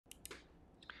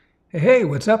Hey,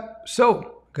 what's up?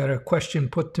 So, got a question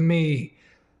put to me.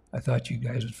 I thought you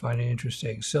guys would find it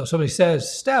interesting. So, somebody says,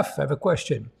 Stef, I have a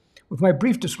question. With my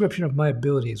brief description of my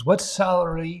abilities, what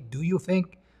salary do you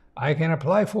think I can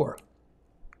apply for?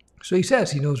 So, he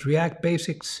says he knows React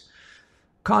basics,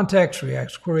 context,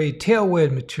 React query,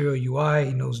 Tailwind, Material UI.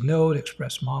 He knows Node,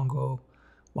 Express Mongoose,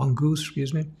 SQL,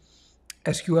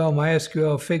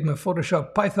 MySQL, Figma,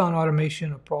 Photoshop, Python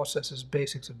automation of processes,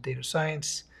 basics of data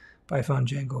science, Python,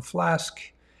 Django, Flask.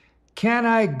 Can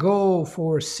I go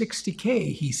for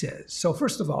 60K, he says. So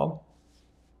first of all,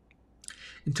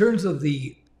 in terms of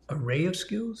the array of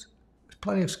skills, there's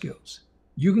plenty of skills.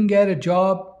 You can get a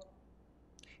job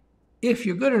if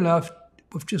you're good enough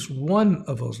with just one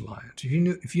of those lines.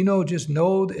 If you know just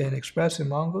Node and Express and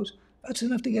Mongoose, that's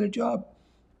enough to get a job.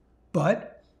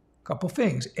 But a couple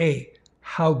things. A,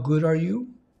 how good are you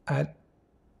at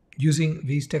using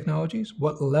these technologies?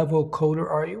 What level coder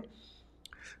are you?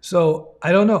 So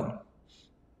I don't know.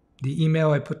 The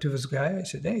email I put to this guy, I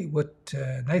said, hey, what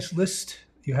nice list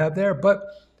you have there, but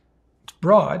it's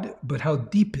broad, but how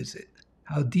deep is it?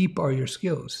 How deep are your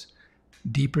skills?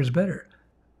 Deeper is better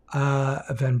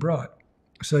than broad.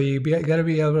 So you got to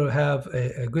be able to have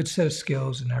a good set of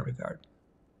skills in that regard.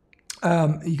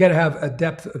 You got to have a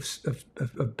depth of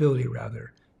ability,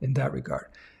 rather, in that regard.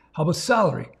 How about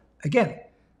salary? Again,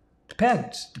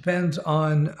 depends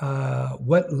on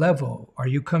what level. Are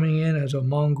you coming in as a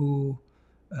Mongo,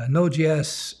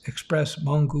 Node.js, Express,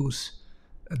 Mongoose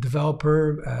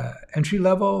developer, entry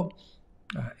level,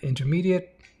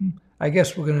 intermediate? I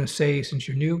guess we're going to say, since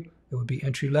you're new, it would be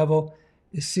entry level.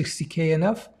 Is 60K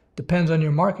enough? Depends on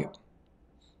your market.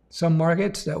 Some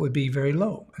markets, that would be very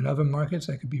low. In other markets,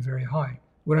 that could be very high.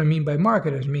 What I mean by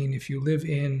market, I mean if you live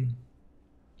in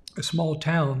a small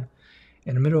town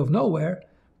in the middle of nowhere,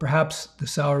 perhaps the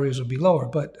salaries will be lower.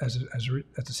 But at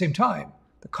the same time,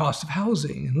 the cost of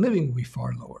housing and living will be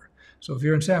far lower. So if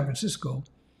you're in San Francisco,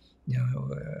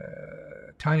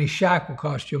 a tiny shack will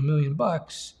cost you $1 million, but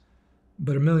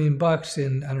 $1 million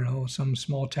in, I don't know, some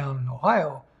small town in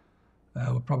Ohio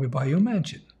will probably buy you a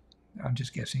mansion. I'm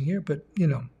just guessing here, but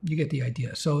you get the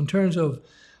idea. So in terms of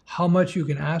how much you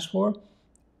can ask for,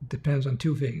 it depends on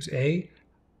two things. A,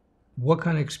 what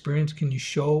kind of experience can you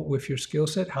show with your skill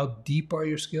set? How deep are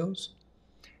your skills?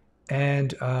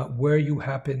 And where you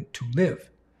happen to live.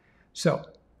 So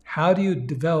how do you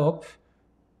develop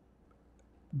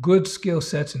good skill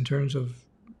sets in terms of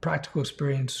practical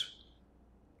experience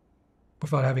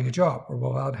without having a job or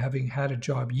without having had a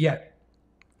job yet?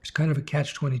 It's kind of a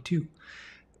catch-22.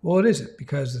 Well, it isn't,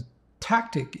 because the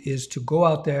tactic is to go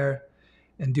out there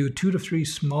and do 2 to 3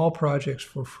 small projects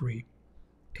for free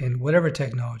in whatever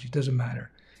technology, doesn't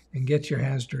matter, and get your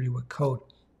hands dirty with code.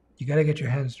 You got to get your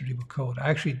hands dirty with code. I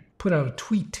actually put out a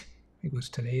tweet, I think it was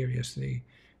today or yesterday,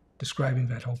 describing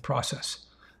that whole process.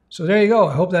 So there you go.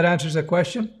 I hope that answers that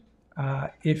question.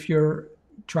 If you're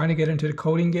trying to get into the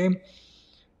coding game,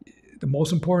 the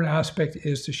most important aspect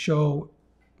is to show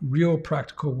real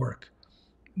practical work,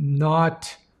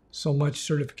 not so much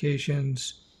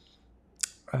certifications,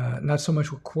 not so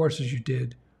much what courses you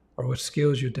did or what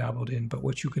skills you dabbled in, but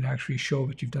what you can actually show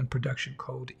that you've done production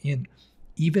code in,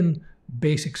 even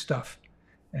basic stuff.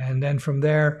 And then from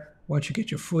there, once you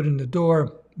get your foot in the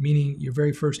door, meaning your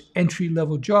very first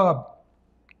entry-level job,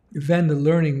 then the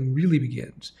learning really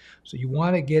begins. So you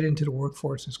want to get into the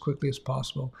workforce as quickly as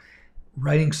possible,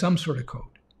 writing some sort of code.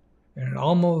 And it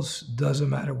almost doesn't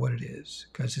matter what it is,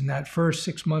 because in that first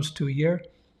 6 months to a year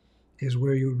is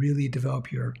where you really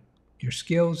develop your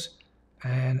skills,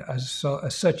 and as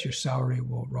such, your salary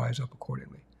will rise up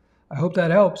accordingly. I hope that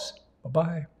helps.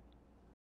 Bye-bye.